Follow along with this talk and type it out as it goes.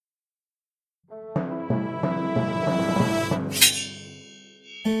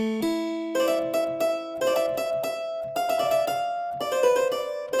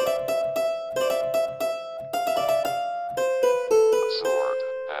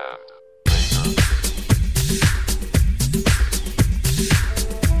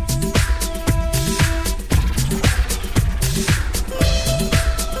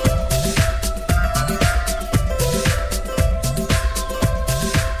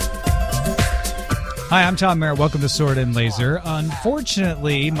Hi, I'm Tom Merritt. Welcome to Sword and Laser.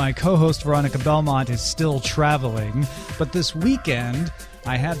 Unfortunately, my co-host Veronica Belmont is still traveling, but this weekend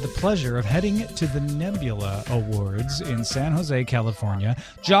I had the pleasure of heading to the Nebula Awards in San Jose, California.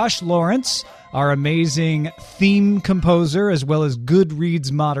 Josh Lawrence, our amazing theme composer as well as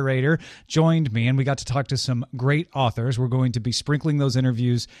Goodreads moderator, joined me, and we got to talk to some great authors. We're going to be sprinkling those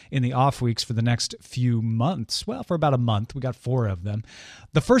interviews in the off weeks for the next few months. Well, for about a month. We got 4 of them.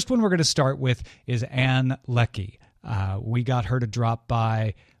 The first one we're going to start with is Ann Leckie. We got her to drop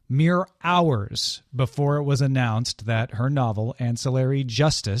by mere hours before it was announced that her novel, Ancillary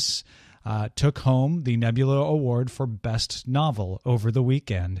Justice, took home the Nebula Award for Best Novel over the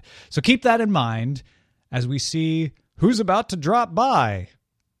weekend. So keep that in mind as we see who's about to drop by.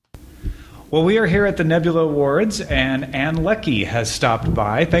 Well, we are here at the Nebula Awards, and Ann Leckie has stopped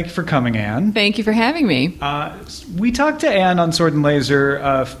by. Thank you for coming, Ann. Thank you for having me. We talked to Ann on Sword and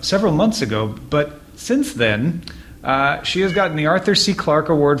Laser several months ago, but since then, she has gotten the Arthur C. Clarke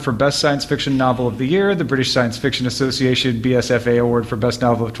Award for Best Science Fiction Novel of the Year, the British Science Fiction Association BSFA Award for Best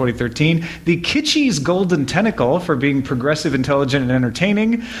Novel of 2013, the Kitschy's Golden Tentacle for being progressive, intelligent, and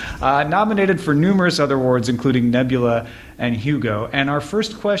entertaining, nominated for numerous other awards, including Nebula and Hugo. And our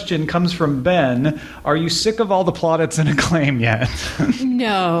first question comes from Ben. Are you sick of all the plaudits and acclaim yet?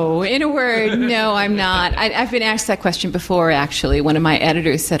 No. In a word, no, I'm not. I've been asked that question before, actually. One of my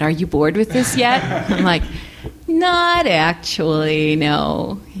editors said, "Are you bored with this yet?" I'm like, not actually,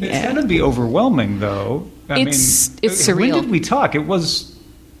 no. It's going to be overwhelming, though. It's surreal. When did we talk? It was...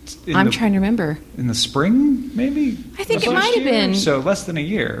 I'm trying to remember. In the spring, maybe? I think it might have been. So less than a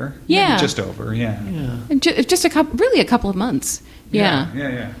year. Yeah. Maybe just over, yeah. Just a couple of months.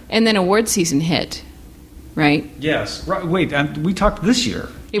 Yeah. And then award season hit, right? Yes. Right. Wait, we talked this year.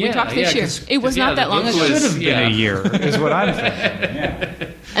 We talked this year. It was not that long ago. It should have been a year, is what I'm thinking. Yeah.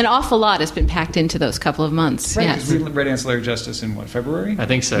 An awful lot has been packed into those couple of months. Right, yes. We read Ancillary Justice in, February? I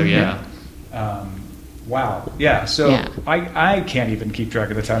think so, yeah. Wow. Yeah, so yeah. I can't even keep track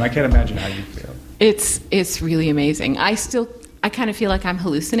of the time. I can't imagine how you feel. It's really amazing. I kind of feel like I'm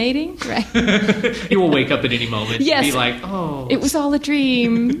hallucinating, right? You will wake up at any moment and be like, oh. It was all a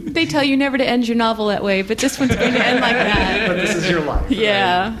dream. They tell you never to end your novel that way, but this one's going to end like that. But this is your life.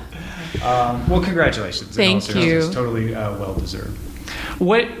 Yeah. Right? Well, congratulations. Thank you. It's totally well-deserved.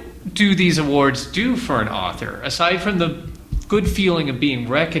 What do these awards do for an author? Aside from the good feeling of being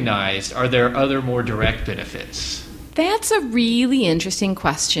recognized, are there other more direct benefits? That's a really interesting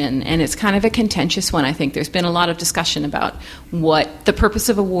question, and it's kind of a contentious one. I think there's been a lot of discussion about what the purpose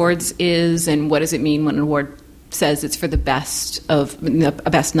of awards is and what does it mean when an award says it's for the best of a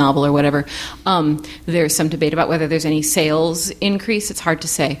best novel or whatever. There's some debate about whether there's any sales increase. It's hard to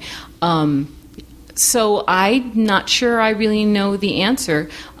say. So I'm not sure I really know the answer.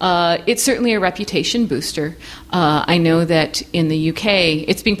 It's certainly a reputation booster. I know that in the UK,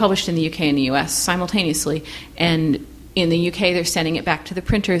 it's being published in the UK and the US simultaneously, and in the UK they're sending it back to the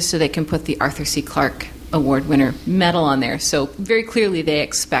printers so they can put the Arthur C. Clarke Award winner medal on there. So very clearly they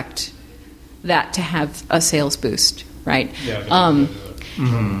expect that to have a sales boost, right? Yeah,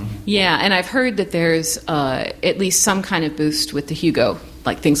 yeah, and I've heard that there's at least some kind of boost with the Hugo.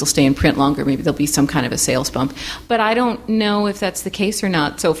 Like things will stay in print longer. Maybe there'll be some kind of a sales bump. But I don't know if that's the case or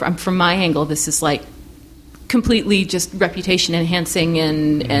not. So from my angle, this is like completely just reputation enhancing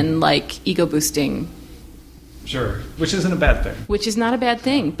and like ego boosting. Sure, which isn't a bad thing. Which is not a bad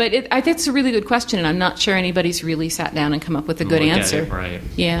thing. But I think it's a really good question, and I'm not sure anybody's really sat down and come up with a good answer. Right.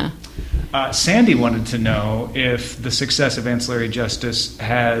 Yeah. Sandy wanted to know if the success of Ancillary Justice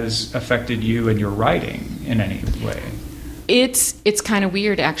has affected you and your writing in any way. It's kind of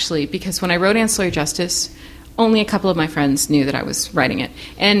weird, actually, because when I wrote Ancillary Justice, only a couple of my friends knew that I was writing it.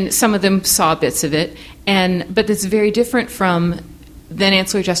 And some of them saw bits of it. But it's very different from then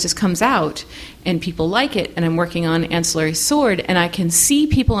Ancillary Justice comes out and people like it, and I'm working on Ancillary Sword, and I can see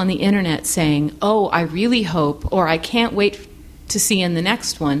people on the internet saying, oh, I really hope, or I can't wait to see in the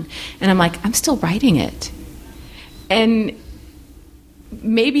next one. And I'm like, I'm still writing it. And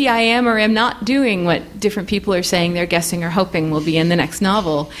maybe I am or am not doing what different people are saying they're guessing or hoping will be in the next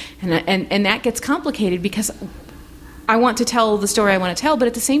novel. And that gets complicated because I want to tell the story I want to tell, but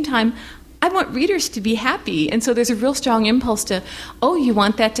at the same time, I want readers to be happy. And so there's a real strong impulse to, oh, you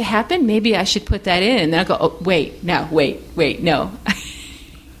want that to happen? Maybe I should put that in. And then I'll go, oh, wait, no.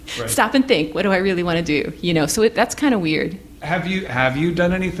 Right. Stop and think, what do I really want to do? So that's kind of weird. Have you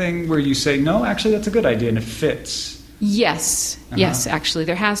done anything where you say, no, actually that's a good idea and it fits? Yes, yes, actually.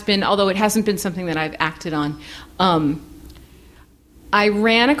 There has been, although it hasn't been something that I've acted on. I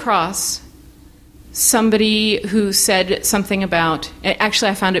ran across somebody who said something about,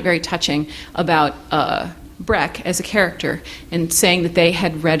 actually I found it very touching, about Breck as a character, and saying that they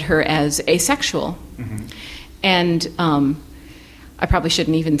had read her as asexual. Mm-hmm. And I probably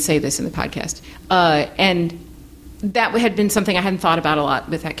shouldn't even say this in the podcast. And that had been something I hadn't thought about a lot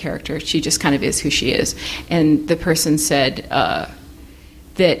with that character. She just kind of is who she is. And the person said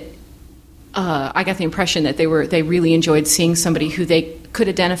that I got the impression that they really enjoyed seeing somebody who they could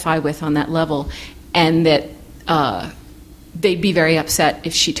identify with on that level, and that they'd be very upset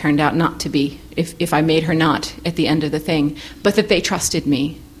if she turned out not to be, if I made her not at the end of the thing, but that they trusted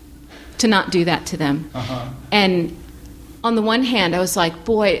me to not do that to them. Uh-huh. And on the one hand, I was like,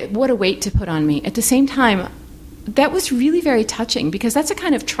 boy, what a weight to put on me. At the same time, that was really very touching, because that's a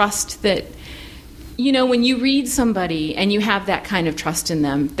kind of trust that, when you read somebody and you have that kind of trust in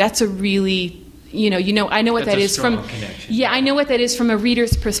them, that's a really, I know what that is from. Connection. Yeah, I know what that is from a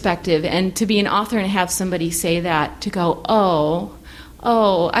reader's perspective, and to be an author and have somebody say that, to go,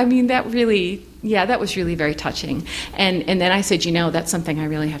 I mean, that really, that was really very touching. And then I said, that's something I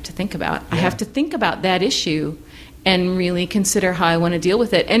really have to think about. Yeah. I have to think about that issue and really consider how I want to deal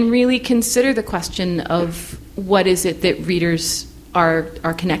with it, and really consider the question of what is it that readers are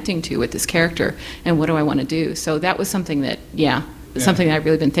connecting to with this character, and what do I want to do. So that was something that, something that I've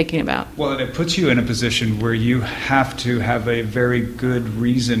really been thinking about. Well, and it puts you in a position where you have to have a very good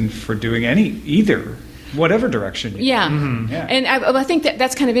reason for doing either, whatever direction you go. Mm-hmm. Yeah. And I think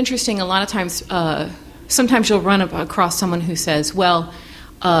that's kind of interesting. A lot of times, sometimes you'll run across someone who says, well,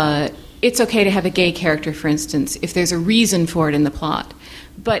 it's okay to have a gay character, for instance, if there's a reason for it in the plot.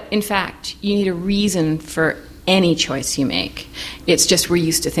 But in fact, you need a reason for any choice you make. It's just we're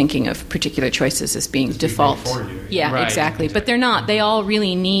used to thinking of particular choices as being default. For you. Yeah, right. Exactly. But they're not. They all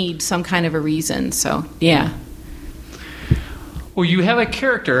really need some kind of a reason. So, yeah. Well, you have a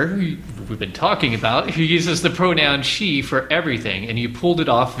character who we've been talking about who uses the pronoun she for everything, and you pulled it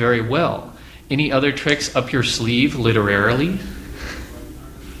off very well. Any other tricks up your sleeve literarily?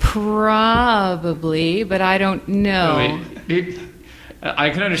 Probably, but I don't know.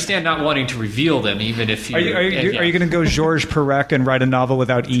 I can understand not wanting to reveal them, even if you... Are you going to go Georges Perec and write a novel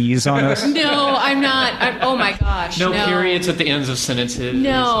without E's on us? No, I'm not. Oh, my gosh. No periods at the ends of sentences?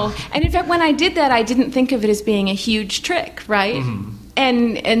 No. And in fact, when I did that, I didn't think of it as being a huge trick, right? Mm-hmm.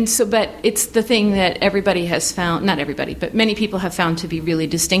 And so, but it's the thing that everybody has found, not everybody, but many people have found to be really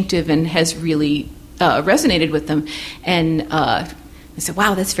distinctive and has really resonated with them. And I said,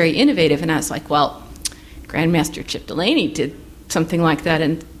 wow, that's very innovative. And I was like, well, Grandmaster Chip Delaney did something like that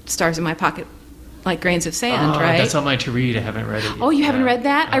in Stars in My Pocket, like grains of sand, right? That's on my to read. I haven't read it yet. Oh, you haven't read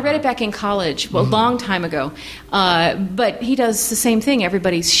that? I read it back in college, a long time ago. But he does the same thing.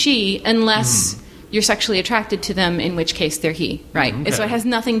 Everybody's she, unless you're sexually attracted to them, in which case they're he, right? Okay. And so it has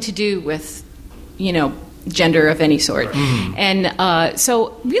nothing to do with, gender of any sort. Mm-hmm. And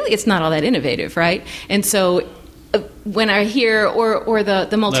so really it's not all that innovative, right? And so when I hear, or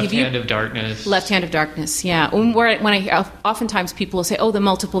the multi-view... Left Hand of Darkness, yeah. When I hear, oftentimes people will say, the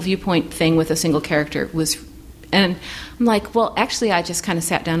multiple viewpoint thing with a single character was... And I'm like, well, actually, I just kind of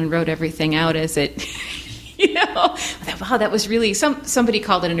sat down and wrote everything out as it... Wow, that was really... Somebody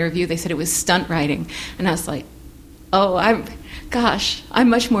called it in a review, they said it was stunt writing. And I was like, I'm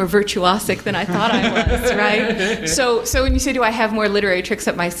much more virtuosic than I thought I was, right? So when you say, do I have more literary tricks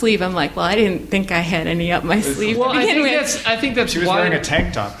up my sleeve? I'm like, well, I didn't think I had any up my sleeve. Well, I think that's she was wearing a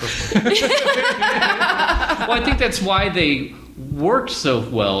tank top before. Well, I think that's why they worked so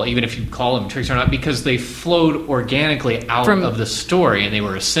well, even if you call them tricks or not, because they flowed organically out of the story, and they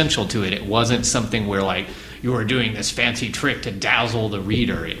were essential to it. It wasn't something where, like, you were doing this fancy trick to dazzle the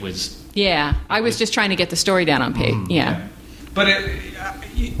reader. It was... Yeah, I was just trying to get the story down on page. Yeah. But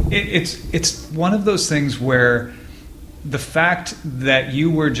it's one of those things where the fact that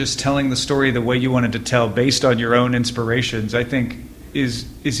you were just telling the story the way you wanted to tell based on your own inspirations, I think is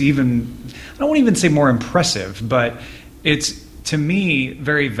even, I don't want to even say more impressive, but it's, to me,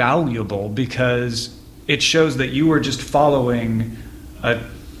 very valuable, because it shows that you were just following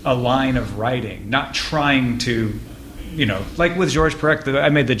a line of writing, not trying to... like with Georges Perec, I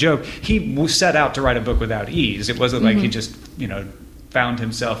made the joke, he set out to write a book without ease. It wasn't like he just, found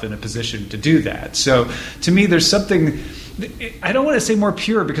himself in a position to do that. So to me, there's something, I don't want to say more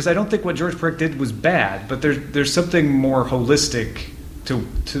pure, because I don't think what Georges Perec did was bad, but there's something more holistic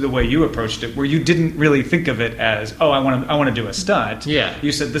to the way you approached it, where you didn't really think of it as, I want to do a stunt. Yeah.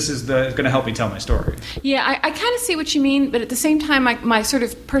 You said, this is going to help me tell my story. Yeah, I kind of see what you mean, but at the same time, my sort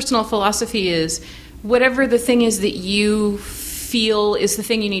of personal philosophy is, whatever the thing is that you feel is the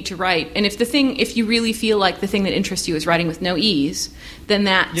thing you need to write, and if you really feel like the thing that interests you is writing with no ease, then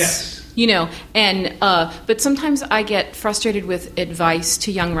that's And but sometimes I get frustrated with advice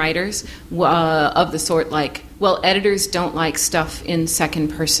to young writers of the sort like, well, editors don't like stuff in second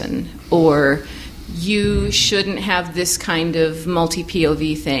person, or you shouldn't have this kind of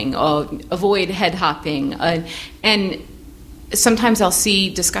multi-POV thing, or avoid head hopping. And sometimes I'll see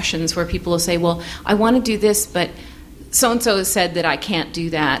discussions where people will say, well, I want to do this, but so-and-so has said that I can't do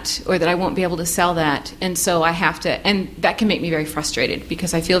that, or that I won't be able to sell that, and so I have to, and that can make me very frustrated,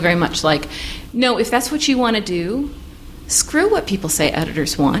 because I feel very much like, no, if that's what you want to do, screw what people say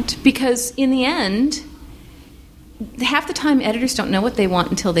editors want, because in the end, half the time editors don't know what they want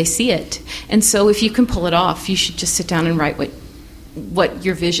until they see it, and so if you can pull it off, you should just sit down and write what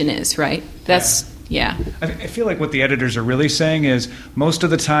your vision is, right? That's... Yeah. I feel like what the editors are really saying is most of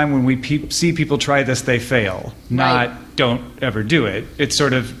the time when we see people try this, they fail, not don't ever do it. It's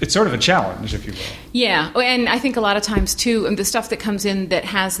sort of a challenge, if you will. Yeah, and I think a lot of times, too, the stuff that comes in that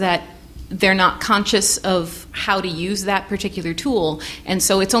has that, they're not conscious of how to use that particular tool, and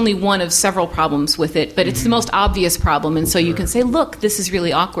so it's only one of several problems with it, but it's the most obvious problem, and so you can say, look, this is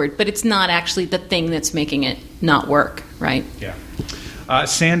really awkward, but it's not actually the thing that's making it not work, right? Yeah.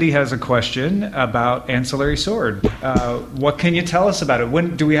 Sandy has a question about Ancillary Sword. What can you tell us about it?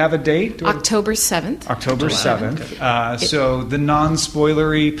 When do we have a date? October 7th. October 7th. So the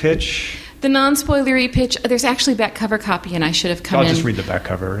non-spoilery pitch. The non-spoilery pitch. There's actually back cover copy, and I should have come in. I'll just read the back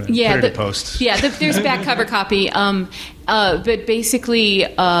cover. And put it in post. Yeah, there's back cover copy. But basically,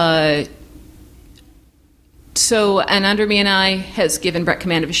 so Ann Leckie and I has given Brett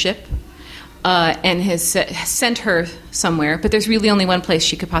command of a ship. And has sent her somewhere, but there's really only one place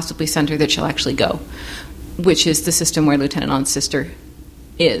she could possibly send her that she'll actually go, which is the system where Lieutenant On's sister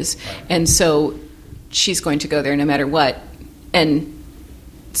is. And so she's going to go there no matter what, and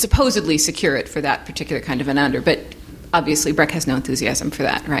supposedly secure it for that particular kind of an under. But obviously Breck has no enthusiasm for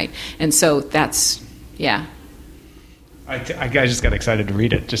that, right? And so that's, yeah. I just got excited to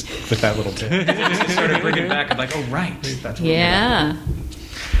read it, just with that little tip. It started bringing it back. I'm like, oh, right. That's what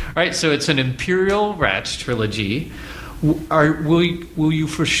All right, so it's an Imperial Rats trilogy. Will you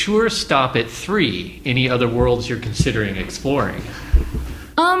for sure stop at 3? Any other worlds you're considering exploring?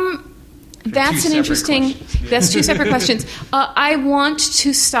 That's an interesting... That's 2 separate questions. I want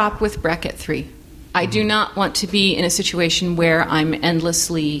to stop with Breck at 3. I do not want to be in a situation where I'm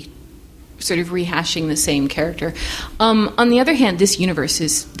endlessly sort of rehashing the same character. On the other hand, this universe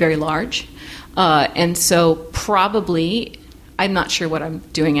is very large, and so probably... I'm not sure what I'm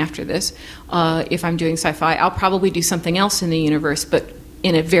doing after this. If I'm doing sci-fi, I'll probably do something else in the universe, but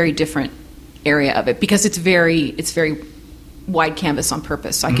in a very different area of it, because it's very wide canvas on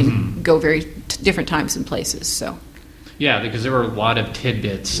purpose. So I can go very different times and places. So, yeah, because there were a lot of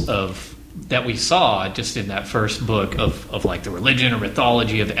tidbits that we saw just in that first book of like the religion or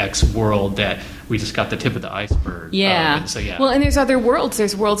mythology of X world that we just got the tip of the iceberg. Yeah. Yeah. Well, and there's other worlds.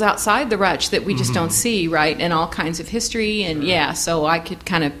 There's worlds outside the Rutsch that we just don't see, right? And all kinds of history. And so I could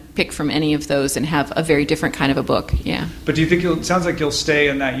kind of pick from any of those and have a very different kind of a book. Yeah. But do you think it sounds like you'll stay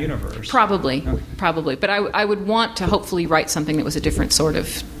in that universe? Probably. But I would want to hopefully write something that was a different sort of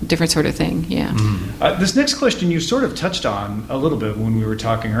thing. Yeah. This next question you sort of touched on a little bit when we were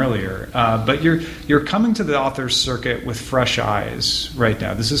talking earlier, but you're coming to the author's circuit with fresh eyes right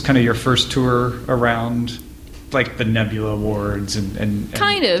now. This is kind of your first tour around like the Nebula Awards and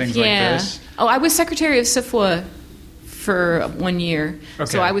kind of, things yeah. like this. Oh, I was secretary of SFWA for 1 year. Okay.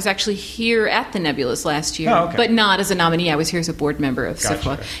 So I was actually here at the Nebulas last year, but not as a nominee. I was here as a board member of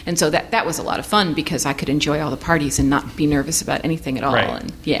SFWA. And so that was a lot of fun because I could enjoy all the parties and not be nervous about anything at all. Right.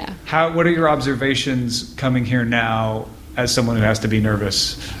 And yeah. What are your observations coming here now as someone who has to be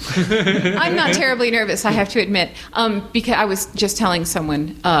nervous? I'm not terribly nervous, I have to admit. Because I was just telling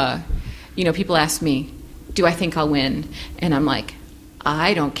someone, people ask me, do I think I'll win? And I'm like,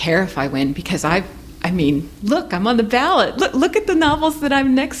 I don't care if I win because look, I'm on the ballot. Look at the novels that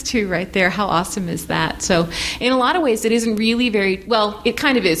I'm next to right there. How awesome is that? So in a lot of ways, it isn't really very... Well, it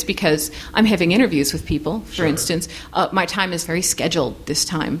kind of is because I'm having interviews with people, for instance. My time is very scheduled this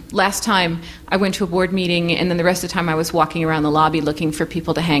time. Last time, I went to a board meeting, and then the rest of the time I was walking around the lobby looking for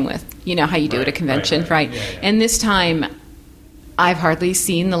people to hang with. You know how you do at a convention, right? Yeah. And this time... I've hardly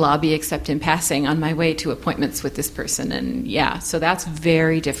seen the lobby except in passing on my way to appointments with this person. And so that's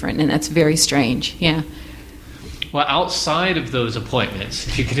very different and that's very strange. Yeah. Well, outside of those appointments,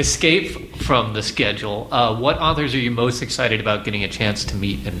 if you could escape from the schedule, what authors are you most excited about getting a chance to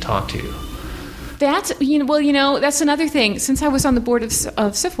meet and talk to? That's that's another thing. Since I was on the board of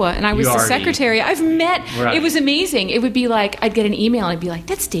SFWA and I was the secretary, I've met. Right. It was amazing. It would be like I'd get an email and I'd be like,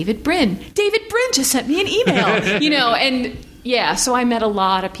 "That's David Brin. David Brin just sent me an email." And Yeah, so I met a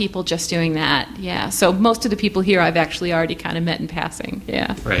lot of people just doing that. Yeah, so most of the people here I've actually already kind of met in passing.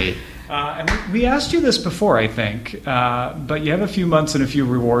 Yeah. Right. And we asked you this before, I think, but you have a few months and a few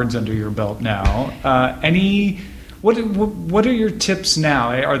rewards under your belt now. What are your tips now?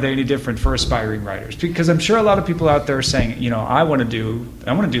 Are they any different for aspiring writers? Because I'm sure a lot of people out there are saying, I want to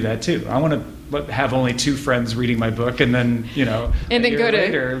do that too. I want to have only 2 friends reading my book, and then and then go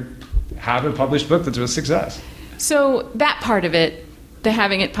later have a published book that's a success. So that part of it, the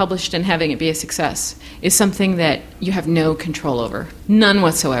having it published and having it be a success, is something that you have no control over, none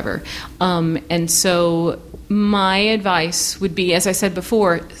whatsoever. And so my advice would be, as I said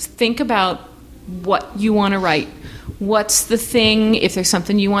before, think about what you want to write. What's the thing? If there's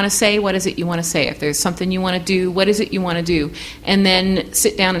something you want to say, what is it you want to say? If there's something you want to do, what is it you want to do? And then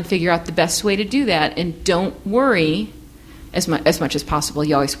sit down and figure out the best way to do that, and don't worry. As much as possible.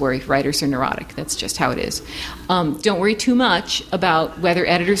 You always worry. Writers are neurotic. That's just how it is. Don't worry too much about whether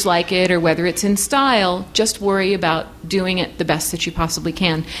editors like it or whether it's in style. Just worry about doing it the best that you possibly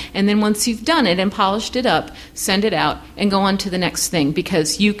can. And then once you've done it and polished it up, send it out and go on to the next thing,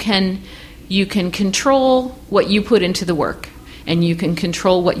 because you can control what you put into the work, and you can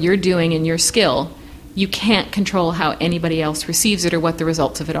control what you're doing and your skill. You can't control how anybody else receives it or what the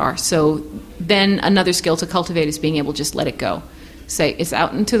results of it are. So then another skill to cultivate is being able to just let it go. Say, it's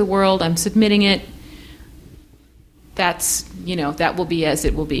out into the world, I'm submitting it. That's, that will be as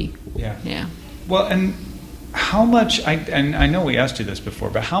it will be. Yeah. Well, and how much, I know we asked you this before,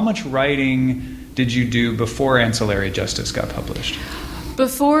 but how much writing did you do before Ancillary Justice got published?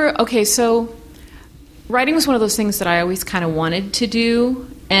 So writing was one of those things that I always kind of wanted to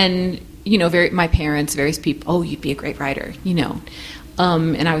do, and my parents, various people, oh, you'd be a great writer,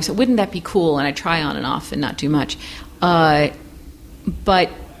 and I always said, wouldn't that be cool? And I try on and off and not do much. But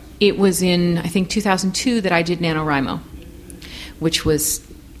it was in, I think, 2002 that I did NaNoWriMo, which was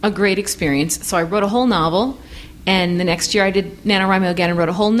a great experience. So I wrote a whole novel, and the next year I did NaNoWriMo again and wrote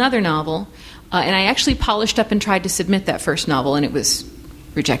a whole nother novel. And I actually polished up and tried to submit that first novel, and it was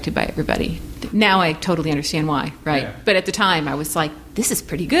rejected by everybody. Now I totally understand why, right? Yeah. But at the time I was like, this is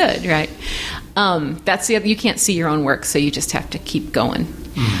pretty good, right? That's the other, you can't see your own work, so you just have to keep going.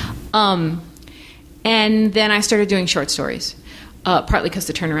 And then I started doing short stories, partly because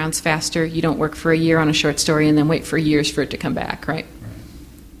the turnaround's faster. You don't work for a year on a short story and then wait for years for it to come back, right?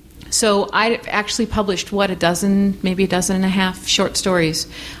 So I actually published, maybe a dozen and a half short stories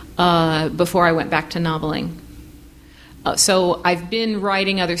before I went back to noveling. So I've been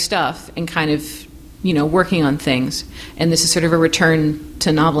writing other stuff and kind of, working on things. And this is sort of a return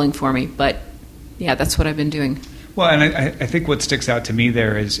to noveling for me. But, yeah, that's what I've been doing. Well, and I think what sticks out to me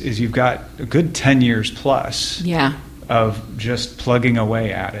there is you've got a good 10 years plus of just plugging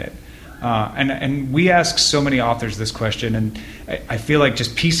away at it. And we ask so many authors this question, and I feel like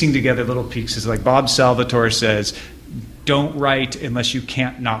just piecing together little pieces, like Bob Salvatore says, don't write unless you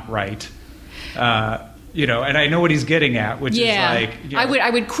can't not write. And I know what he's getting at, which is like... I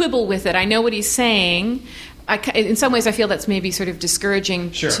would quibble with it. I know what he's saying. In some ways, I feel that's maybe sort of discouraging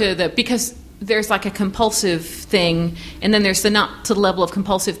because there's like a compulsive thing, and then there's the not to the level of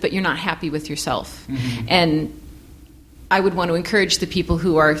compulsive, but you're not happy with yourself. Mm-hmm. And I would want to encourage the people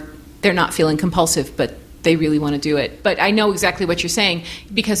who they're not feeling compulsive, but they really want to do it. But I know exactly what you're saying,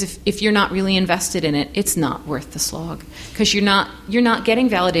 because if you're not really invested in it, it's not worth the slog, because you're not getting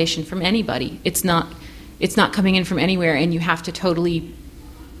validation from anybody. It's not coming in from anywhere, and you have to totally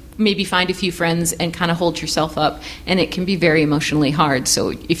maybe find a few friends and kind of hold yourself up, and it can be very emotionally hard.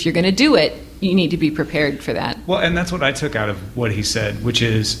 So if you're going to do it, you need to be prepared for that. Well, and that's what I took out of what he said, which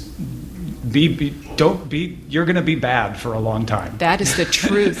is you're going to be bad for a long time. That is the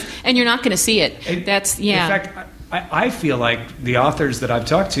truth, and you're not going to see it. In fact, I feel like the authors that I've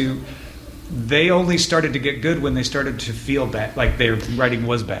talked to, they only started to get good when they started to feel bad, like their writing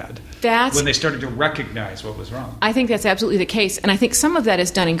was bad. When they started to recognize what was wrong. I think that's absolutely the case, and I think some of that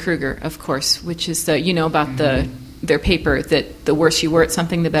is Dunning-Kruger, of course, which is about their paper that the worse you were at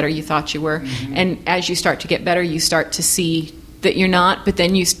something, the better you thought you were, and as you start to get better, you start to see that you're not, but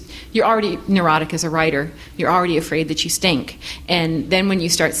then you're already neurotic as a writer. You're already afraid that you stink, and then when you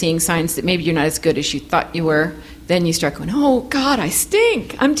start seeing signs that maybe you're not as good as you thought you were, then you start going, oh, God, I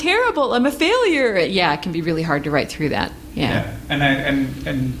stink. I'm terrible. I'm a failure. Yeah, it can be really hard to write through that. Yeah.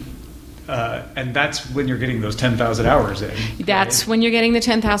 And that's when you're getting those 10,000 hours in. That's when you're getting the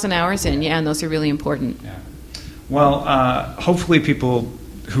 10,000 hours in, and those are really important. Yeah. Well, hopefully people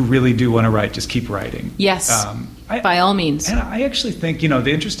who really do want to write just keep writing. Yes, by all means. And I actually think,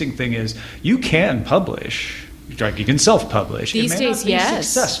 the interesting thing is you can publish. Like you can self-publish. These it may days, not be yes.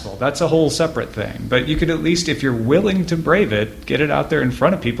 successful. That's a whole separate thing. But you could at least, if you're willing to brave it, get it out there in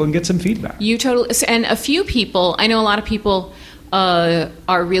front of people and get some feedback. You totally, and a few people, I know a lot of people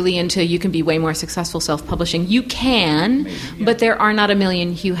are really into, you can be way more successful self-publishing. You can, maybe, yeah. But there are not a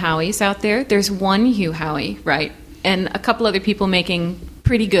million Hugh Howeys out there. There's one Hugh Howey, right? And a couple other people making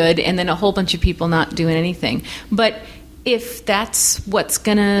pretty good, and then a whole bunch of people not doing anything. But if that's what's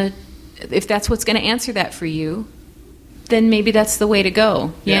gonna answer that for you, then maybe that's the way to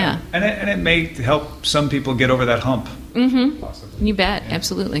go. Yeah. And it may help some people get over that hump. Mm-hmm. Possibly. You bet. Yeah.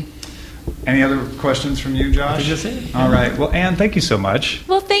 Absolutely. Any other questions from you, Josh? That's it. All right. Well, Ann, thank you so much.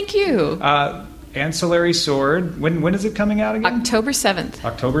 Well, thank you. Ancillary Sword. When is it coming out again? October 7th.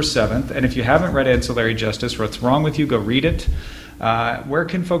 October 7th. And if you haven't read Ancillary Justice, What's Wrong with You, go read it. Where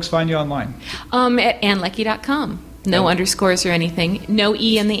can folks find you online? At AnnLeckie.com. No underscores or anything. No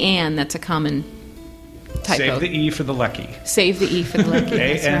E in the Ann. That's a common typo. Save the E for the Leckie. Save the E for the Leckie.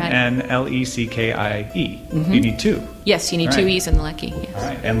 That's right. ANNLECKIE. Mm-hmm. You need two. Yes, you need two E's in the Leckie. Yes. All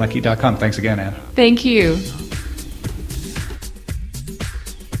right. AnnLeckie.com. Thanks again, Ann. Thank you.